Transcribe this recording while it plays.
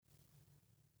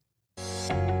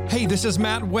Hey, this is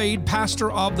Matt Wade,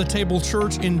 pastor of the Table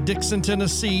Church in Dixon,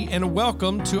 Tennessee, and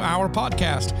welcome to our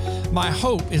podcast. My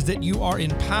hope is that you are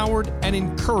empowered and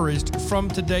encouraged from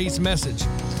today's message.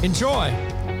 Enjoy.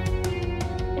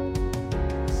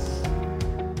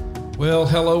 Well,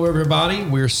 hello, everybody.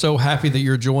 We're so happy that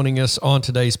you're joining us on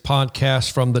today's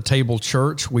podcast from the Table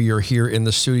Church. We are here in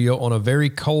the studio on a very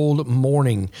cold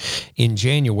morning in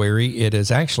January. It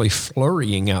is actually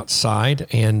flurrying outside,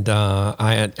 and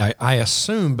I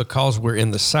assume because we're in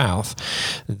the South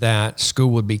that school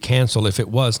would be canceled if it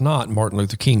was not Martin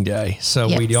Luther King Day. So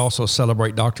yes. We also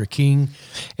celebrate Dr. King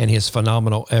and his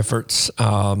phenomenal efforts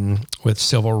with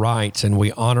civil rights, and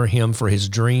we honor him for his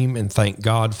dream and thank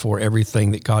God for everything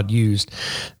that God used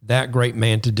that great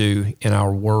man to do in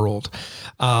our world.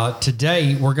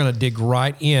 Today, we're going to dig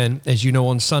right in. As you know,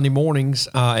 on Sunday mornings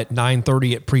at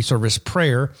 9:30 at pre-service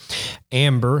prayer,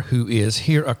 Amber, who is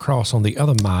here across on the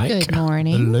other mic. Good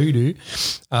morning. The lady.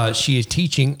 She is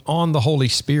teaching on the Holy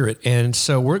Spirit. And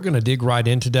so we're going to dig right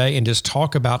in today and just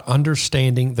talk about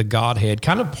understanding the Godhead,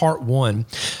 kind of part one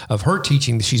of her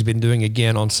teaching that she's been doing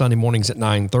again on Sunday mornings at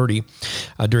 9:30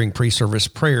 during pre-service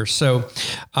prayer. So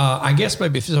I guess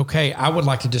maybe if it's okay, I would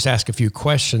like to just ask a few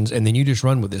questions and then you just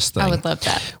run with this thing. I would love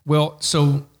that. Well,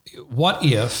 so what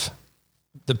if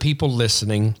the people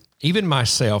listening, even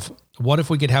myself, what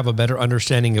if we could have a better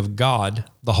understanding of God,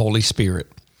 the Holy Spirit?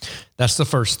 That's the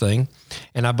first thing.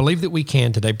 And I believe that we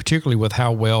can today, particularly with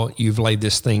how well you've laid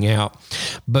this thing out.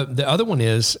 But the other one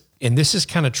is, and this is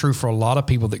kind of true for a lot of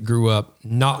people that grew up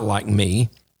not like me,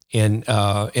 in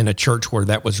a church where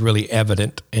that was really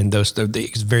evident, and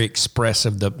it's very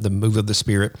expressive, the move of the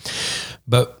Spirit.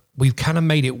 But we've kind of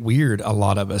made it weird, a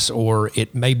lot of us, or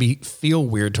it maybe feel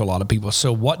weird to a lot of people.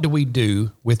 So what do we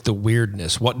do with the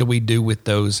weirdness? What do we do with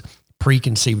those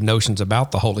preconceived notions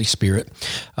about the Holy Spirit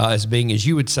as being, as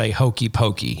you would say, hokey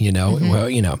pokey,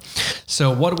 Well,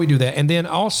 so what do we do that? And then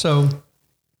also,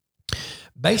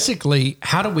 basically,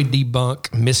 how do we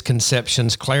debunk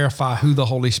misconceptions, clarify who the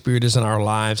Holy Spirit is in our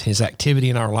lives, his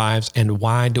activity in our lives, and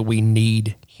why do we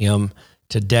need him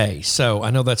today? So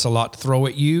I know that's a lot to throw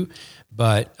at you,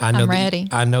 but I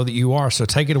know that you are. So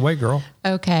take it away, girl.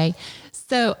 Okay.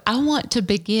 So I want to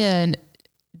begin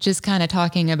just kind of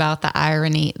talking about the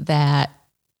irony that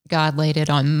God laid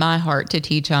it on my heart to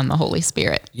teach on the Holy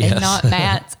Spirit and not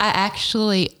Matt's. I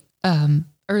actually,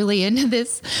 early into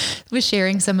this was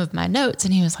sharing some of my notes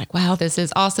and he was like, wow, this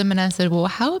is awesome. And I said, well,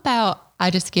 how about I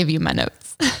just give you my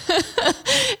notes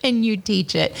and you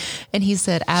teach it? And he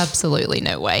said, absolutely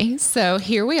no way. So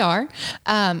here we are.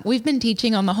 We've been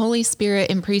teaching on the Holy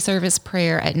Spirit in pre-service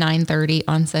prayer at 9:30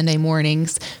 on Sunday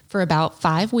mornings for about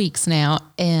 5 weeks now.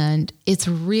 And it's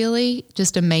really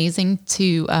just amazing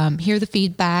to hear the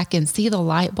feedback and see the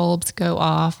light bulbs go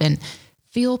off and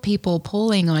feel people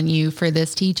pulling on you for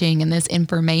this teaching and this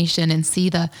information, and see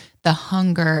the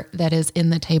hunger that is in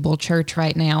the Table Church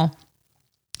right now,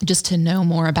 just to know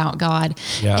more about God.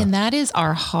 Yeah. And that is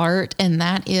our heart. And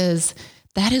that is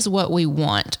what we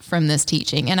want from this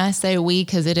teaching. And I say we,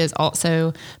 because it is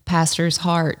also pastor's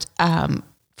heart,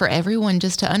 for everyone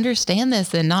just to understand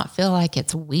this and not feel like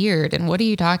it's weird. And what are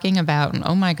you talking about? And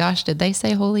oh my gosh, did they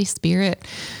say Holy Spirit?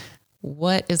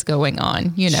 What is going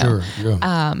on? Sure,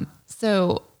 yeah.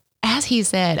 So as he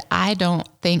said, I don't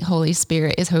think Holy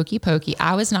Spirit is hokey pokey.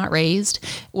 I was not raised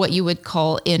what you would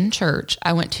call in church.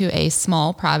 I went to a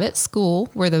small private school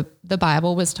where the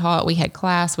Bible was taught. We had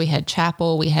class, we had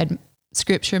chapel, we had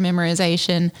scripture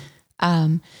memorization.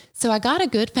 So I got a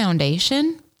good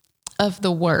foundation of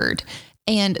the word.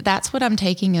 And that's what I'm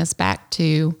taking us back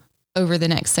to over the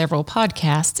next several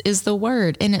podcasts is the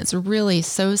word. And it's really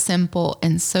so simple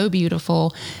and so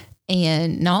beautiful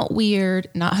and not weird,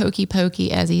 not hokey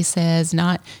pokey, as he says,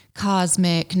 not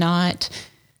cosmic, not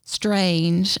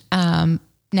strange.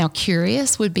 Now,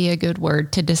 curious would be a good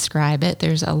word to describe it.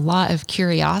 There's a lot of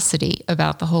curiosity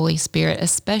about the Holy Spirit,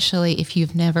 especially if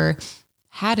you've never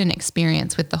had an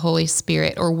experience with the Holy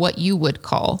Spirit, or what you would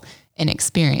call an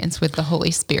experience with the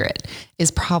Holy Spirit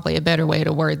is probably a better way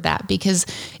to word that. Because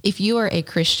if you are a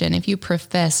Christian, if you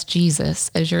profess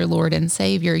Jesus as your Lord and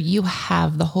Savior, you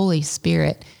have the Holy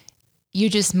Spirit. You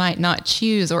just might not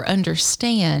choose or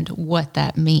understand what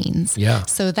that means. Yeah.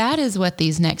 So that is what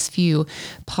these next few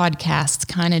podcasts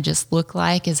kind of just look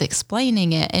like, is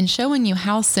explaining it and showing you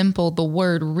how simple the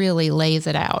word really lays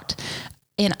it out.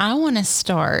 And I want to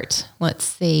start,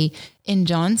 in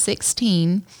John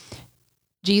 16,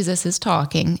 Jesus is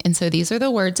talking. And so these are the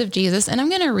words of Jesus. And I'm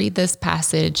going to read this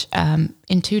passage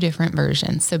in two different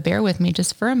versions. So bear with me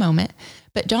just for a moment.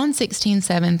 But John 16,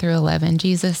 7 through 11,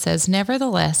 Jesus says,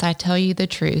 "Nevertheless, I tell you the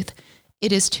truth.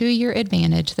 It is to your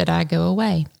advantage that I go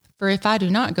away. For if I do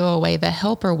not go away, the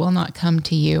Helper will not come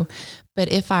to you.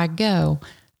 But if I go,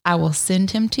 I will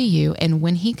send him to you. And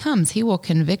when he comes, he will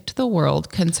convict the world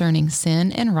concerning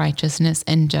sin and righteousness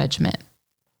and judgment.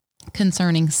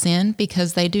 Concerning sin,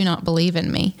 because they do not believe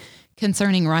in me.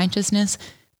 Concerning righteousness,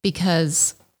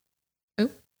 because... Oh,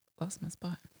 lost my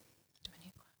spot.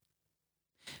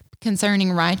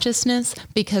 Concerning righteousness,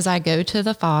 because I go to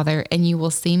the Father, and you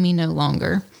will see me no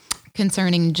longer.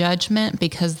 Concerning judgment,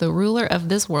 because the ruler of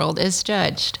this world is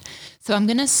judged. So I'm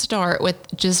going to start with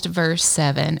just verse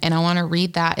 7, and I want to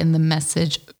read that in the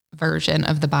Message version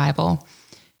of the Bible.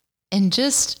 And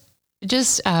just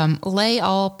lay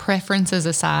all preferences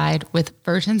aside with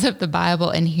versions of the Bible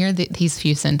and hear these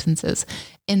few sentences.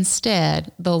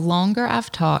 Instead, the longer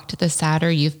I've talked, the sadder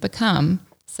you've become.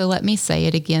 So let me say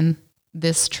it again,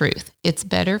 this truth. It's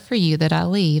better for you that I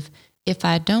leave. If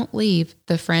I don't leave,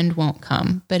 the friend won't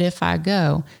come. But if I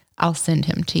go, I'll send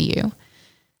him to you.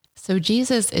 So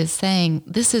Jesus is saying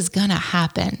this is going to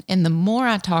happen. And the more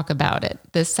I talk about it,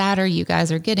 the sadder you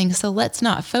guys are getting. So let's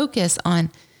not focus on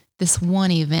this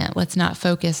one event. Let's not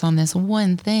focus on this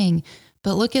one thing.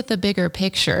 But look at the bigger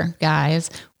picture, guys.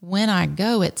 When I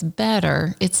go, it's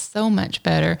better. It's so much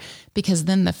better because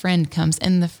then the friend comes.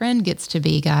 And the friend gets to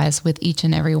be, guys, with each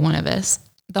and every one of us.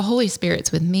 The Holy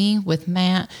Spirit's with me, with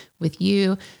Matt, with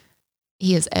you.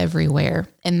 He is everywhere.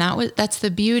 And that's the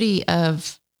beauty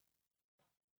of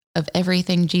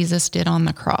everything Jesus did on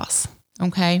the cross.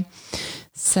 Okay.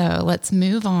 So let's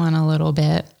move on a little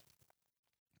bit.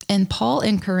 And Paul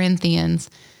in Corinthians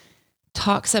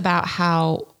talks about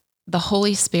how the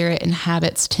Holy Spirit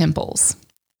inhabits temples.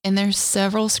 And there's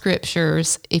several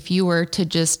scriptures. If you were to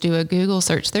just do a Google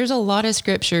search, there's a lot of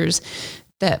scriptures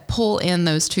that pull in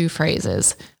those two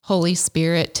phrases, Holy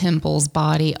Spirit, temples,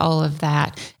 body, all of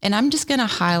that. And I'm just going to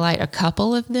highlight a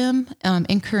couple of them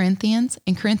in Corinthians.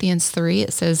 In Corinthians 3,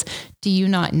 it says, do you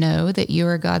not know that you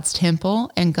are God's temple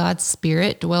and God's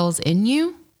Spirit dwells in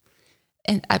you?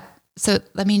 And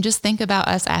just think about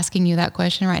us asking you that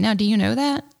question right now. Do you know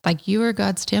that? Like you are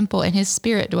God's temple and his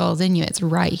Spirit dwells in you. It's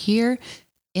right here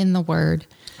in the Word.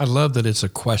 I love that it's a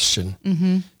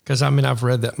question because I've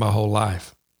read that my whole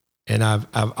life. And I've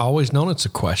always known it's a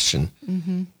question,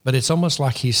 but it's almost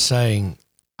like he's saying,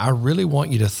 I really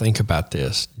want you to think about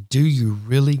this. Do you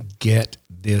really get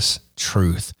this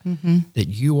truth that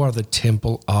you are the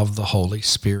temple of the Holy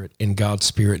Spirit and God's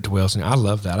Spirit dwells in you? I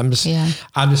love that. I'm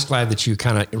just glad that you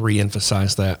kind of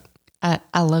reemphasize that.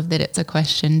 I love that it's a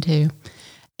question too.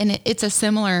 And it's a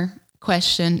similar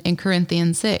question in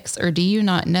Corinthians 6, or do you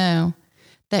not know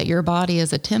that your body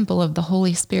is a temple of the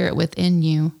Holy Spirit within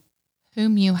you,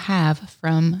 whom you have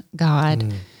from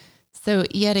God. So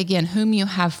yet again, whom you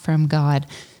have from God.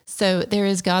 So there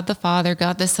is God the Father,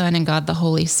 God the Son, and God the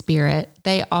Holy Spirit.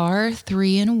 They are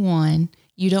 3 in 1.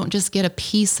 You don't just get a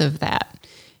piece of that.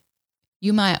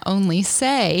 You might only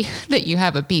say that you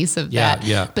have a piece of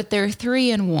that, but they're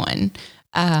 3 in 1.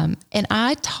 And when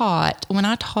I taught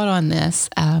on this,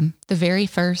 the very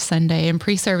first Sunday in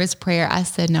pre-service prayer, I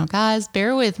said, now guys,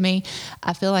 bear with me.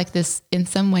 I feel like this in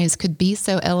some ways could be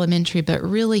so elementary, but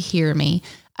really hear me.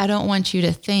 I don't want you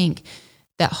to think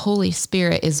that Holy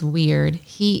Spirit is weird.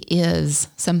 He is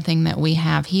something that we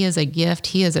have. He is a gift.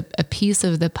 He is a piece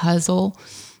of the puzzle.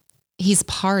 He's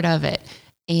part of it.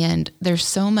 And there's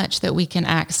so much that we can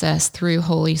access through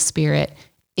Holy Spirit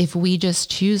if we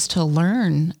just choose to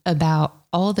learn about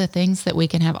all the things that we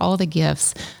can have, all the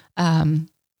gifts,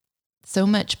 so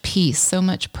much peace, so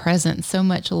much presence, so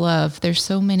much love. There's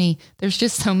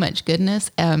just so much goodness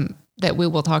that we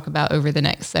will talk about over the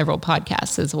next several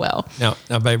podcasts as well.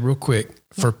 Now, babe, real quick,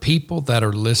 for people that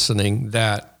are listening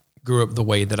that grew up the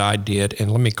way that I did,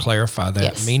 and let me clarify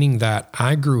that, meaning that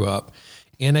I grew up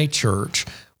in a church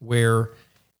where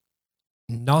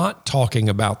not talking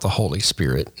about the Holy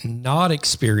Spirit, not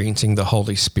experiencing the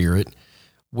Holy Spirit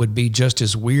would be just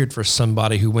as weird for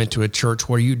somebody who went to a church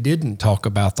where you didn't talk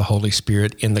about the Holy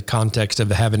Spirit in the context of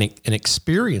having an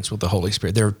experience with the Holy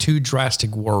Spirit. There are two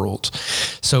drastic worlds.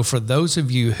 So for those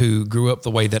of you who grew up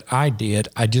the way that I did,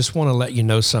 I just want to let you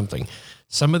know something.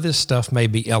 Some of this stuff may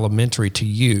be elementary to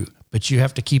you, but you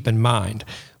have to keep in mind,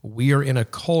 we are in a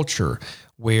culture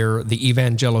where the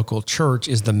evangelical church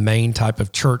is the main type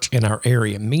of church in our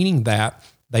area, meaning that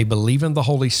they believe in the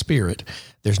Holy Spirit.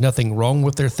 There's nothing wrong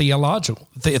with their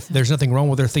there's nothing wrong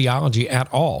with their theology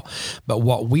at all. But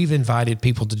what we've invited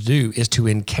people to do is to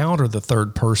encounter the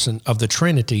third person of the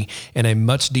Trinity in a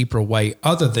much deeper way,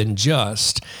 other than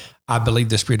just, I believe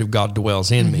the Spirit of God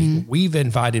dwells in me. We've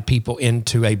invited people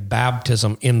into a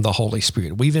baptism in the Holy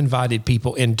Spirit. We've invited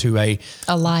people into a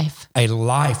life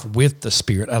with the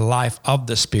Spirit, a life of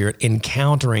the Spirit,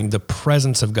 encountering the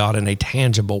presence of God in a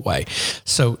tangible way.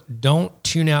 So don't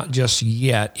tune out just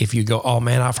yet if you go, oh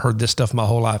man, I've heard this stuff my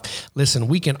whole life. Listen,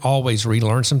 we can always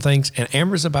relearn some things. And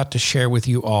Amber's about to share with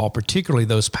you all, particularly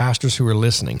those pastors who are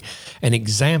listening, an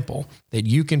example that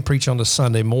you can preach on a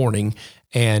Sunday morning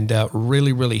and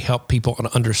really, really help people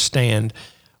understand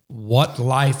what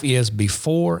life is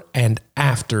before and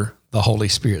after the Holy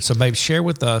Spirit. So, babe, share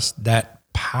with us that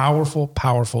powerful,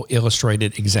 powerful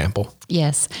illustrated example.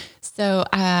 Yes. So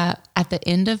at the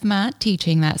end of my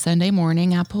teaching that Sunday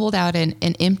morning, I pulled out an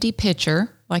empty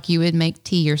pitcher, like you would make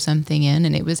tea or something in,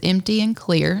 and it was empty and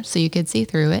clear so you could see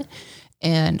through it,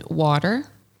 and water,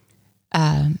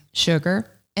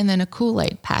 sugar, and then a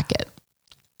Kool-Aid packet.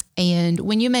 And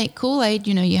when you make Kool-Aid,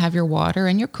 you have your water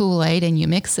and your Kool-Aid and you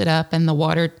mix it up and the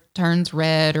water turns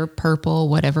red or purple,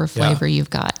 whatever flavor you've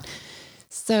got.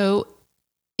 So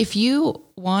if you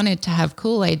wanted to have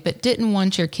Kool-Aid but didn't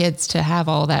want your kids to have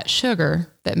all that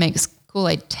sugar that makes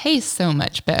Kool-Aid taste so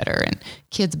much better and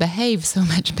kids behave so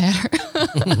much better,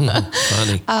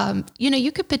 funny.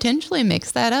 You could potentially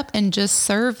mix that up and just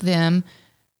serve them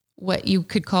what you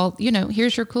could call,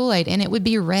 here's your Kool-Aid, and it would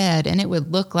be red and it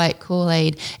would look like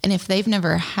Kool-Aid. And if they've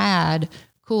never had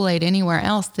Kool-Aid anywhere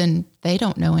else, then they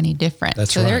don't know any different.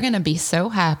 So they're going to be so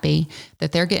happy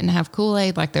that they're getting to have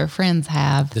Kool-Aid like their friends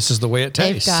have. This is the way it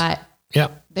tastes. They've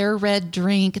got their red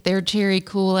drink, their cherry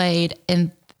Kool-Aid,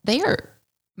 and they are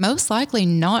most likely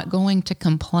not going to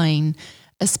complain,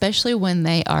 especially when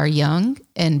they are young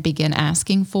and begin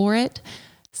asking for it.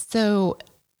 So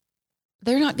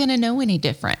they're not going to know any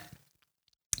different.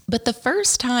 But the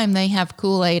first time they have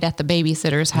Kool-Aid at the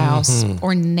babysitter's house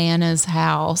or Nana's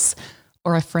house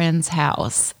or a friend's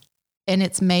house, and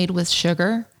it's made with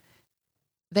sugar,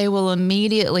 they will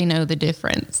immediately know the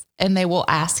difference. And they will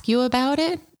ask you about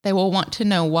it. They will want to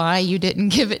know why you didn't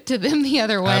give it to them the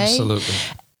other way. Absolutely.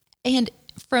 And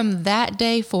from that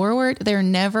day forward, they're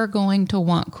never going to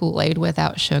want Kool-Aid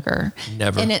without sugar.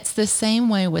 Never. And it's the same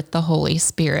way with the Holy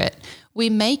Spirit. We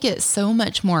make it so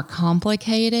much more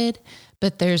complicated,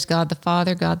 but there's God the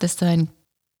Father, God the Son,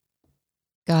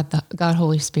 God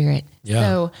Holy Spirit. Yeah.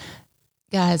 So,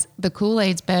 guys, the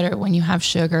Kool-Aid's better when you have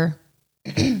sugar.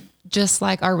 Just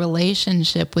like our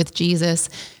relationship with Jesus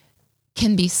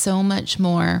can be so much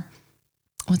more,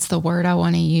 what's the word I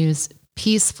want to use?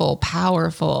 Peaceful,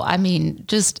 powerful. I mean,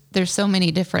 just there's so many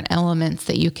different elements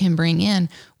that you can bring in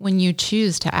when you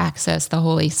choose to access the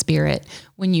Holy Spirit,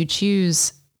 when you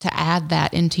choose to add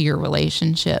that into your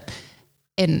relationship.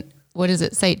 And what does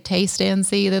it say? Taste and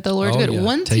see that the Lord's good. Yeah.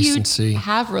 Once you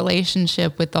have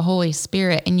relationship with the Holy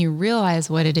Spirit and you realize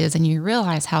what it is and you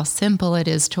realize how simple it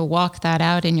is to walk that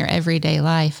out in your everyday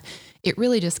life, it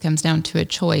really just comes down to a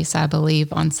choice, I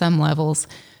believe, on some levels.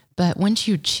 But once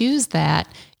you choose that,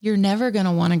 you're never going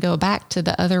to want to go back to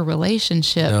the other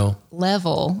relationship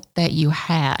level that you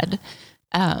had.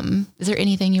 Is there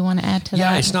anything you want to add to that?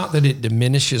 Yeah, it's not that it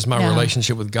diminishes my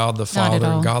relationship with God the Father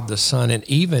and God the Son. And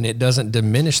even it doesn't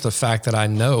diminish the fact that I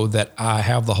know that I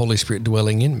have the Holy Spirit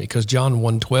dwelling in me. Because John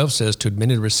 1:12 says, to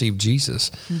admit and receive Jesus,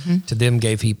 to them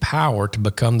gave he power to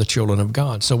become the children of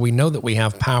God. So we know that we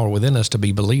have power within us to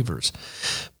be believers.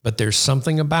 But there's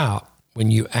something about when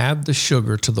you add the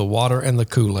sugar to the water and the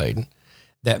Kool-Aid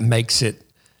that makes it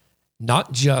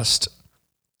not just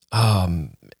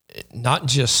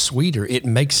sweeter, it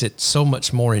makes it so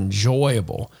much more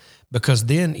enjoyable, because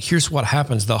then here's what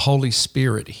happens. The Holy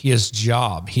Spirit, his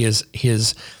job,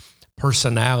 his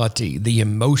personality, the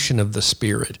emotion of the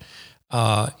Spirit,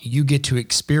 you get to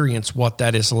experience what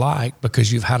that is like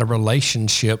because you've had a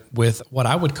relationship with what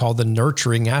I would call the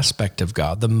nurturing aspect of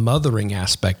God, the mothering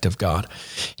aspect of God.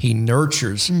 He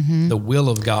nurtures the will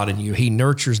of God in you. He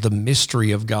nurtures the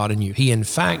mystery of God in you. He, in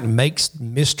fact, makes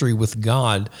mystery with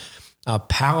God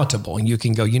palatable, and you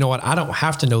can go, you know what, I don't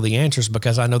have to know the answers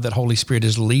because I know that Holy Spirit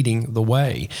is leading the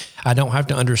way. I don't have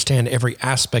to understand every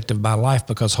aspect of my life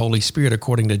because Holy Spirit,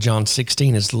 according to John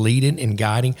 16, is leading and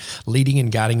guiding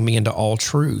me into all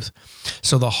truth.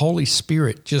 So the Holy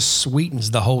Spirit just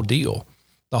sweetens the whole deal.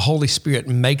 The Holy Spirit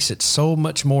makes it so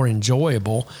much more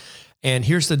enjoyable. And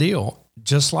here's the deal.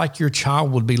 Just like your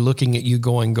child would be looking at you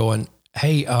going,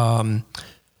 hey,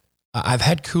 I've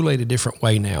had Kool-Aid a different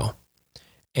way now.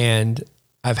 And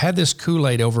I've had this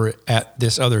Kool-Aid over at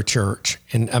this other church,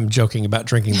 and I'm joking about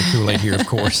drinking the Kool-Aid here, of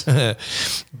course.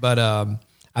 But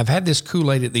I've had this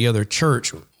Kool-Aid at the other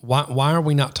church. Why are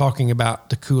we not talking about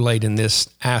the Kool-Aid in this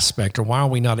aspect? Or why are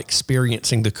we not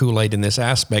experiencing the Kool-Aid in this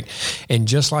aspect? And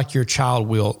just like your child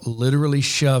will literally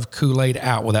shove Kool-Aid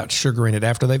out without sugar in it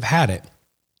after they've had it,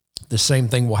 the same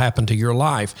thing will happen to your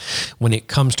life when it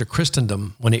comes to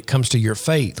Christendom, when it comes to your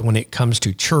faith, when it comes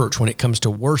to church, when it comes to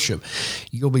worship.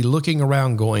 You'll be looking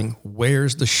around going,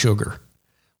 where's the sugar?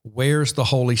 Where's the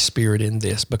Holy Spirit in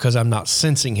this? Because I'm not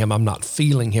sensing him. I'm not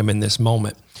feeling him in this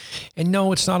moment. And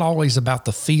no, it's not always about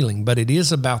the feeling, but it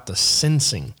is about the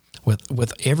sensing.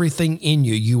 With everything in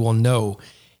you, you will know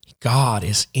God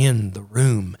is in the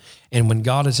room. And when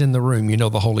God is in the room, you know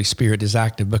the Holy Spirit is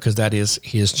active because that is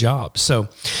his job. So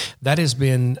that has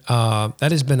been a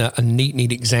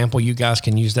neat example. You guys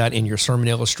can use that in your sermon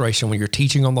illustration when you're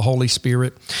teaching on the Holy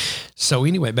Spirit. So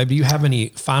anyway, baby, do you have any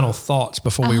final thoughts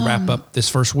before we wrap up this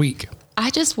first week? I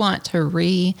just want to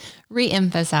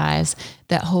re-emphasize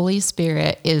that Holy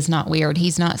Spirit is not weird.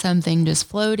 He's not something just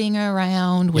floating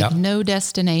around with no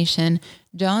destination.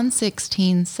 John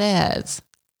 16 says,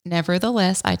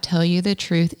 "Nevertheless, I tell you the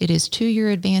truth. It is to your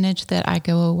advantage that I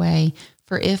go away.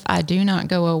 For if I do not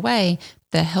go away,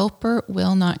 the Helper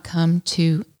will not come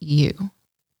to you."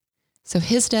 So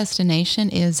his destination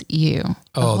is you.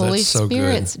 The Holy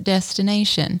Spirit's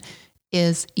destination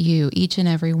is you, each and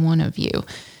every one of you.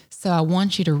 So I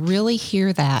want you to really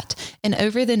hear that. And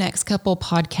over the next couple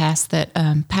podcasts that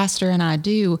Pastor and I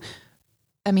do,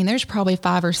 I mean, there's probably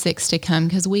 5 or 6 to come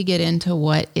because we get into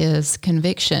what is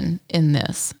conviction in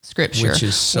this scripture. Which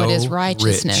is so what is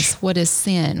righteousness? rich. What is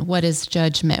sin? What is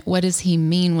judgment? What does he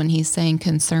mean when he's saying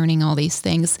concerning all these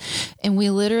things? And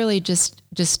we literally just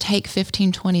take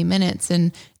 15, 20 minutes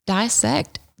and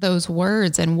dissect those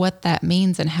words and what that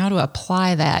means and how to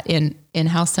apply that in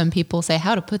how some people say,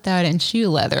 how to put that in shoe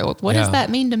leather. What does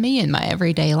that mean to me in my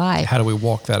everyday life? How do we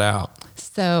walk that out?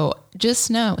 So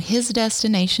just know his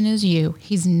destination is you.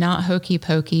 He's not hokey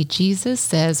pokey. Jesus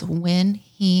says when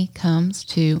he comes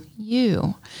to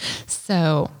you.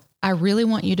 So I really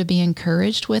want you to be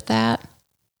encouraged with that.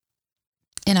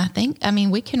 And I mean,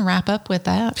 we can wrap up with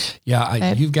that.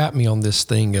 Yeah, you've got me on this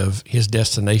thing of his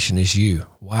destination is you.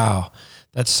 Wow.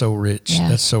 That's so rich. Yeah.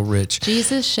 That's so rich.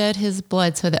 Jesus shed his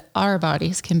blood so that our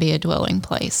bodies can be a dwelling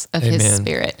place of his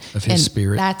spirit. Of his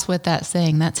spirit. That's what that's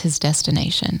saying. That's his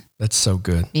destination. That's so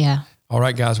good. Yeah. All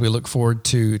right, guys, we look forward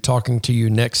to talking to you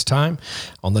next time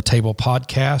on the Table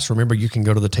Podcast. Remember, you can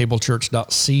go to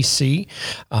thetablechurch.cc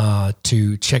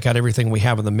to check out everything we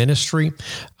have in the ministry.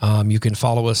 You can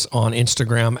follow us on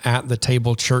Instagram at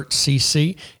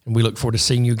thetablechurchcc, and we look forward to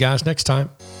seeing you guys next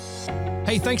time.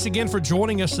 Hey, thanks again for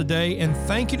joining us today, and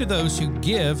thank you to those who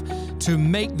give to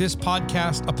make this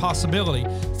podcast a possibility.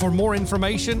 For more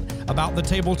information about The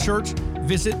Table Church,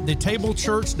 visit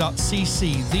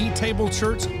thetablechurch.cc,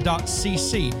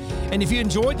 thetablechurch.cc. And if you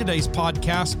enjoyed today's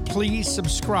podcast, please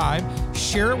subscribe,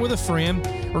 share it with a friend,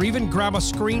 or even grab a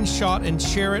screenshot and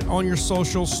share it on your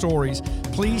social stories.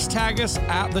 Please tag us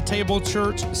at The Table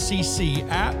Church CC,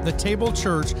 at The Table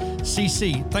Church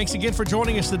CC. Thanks again for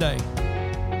joining us today.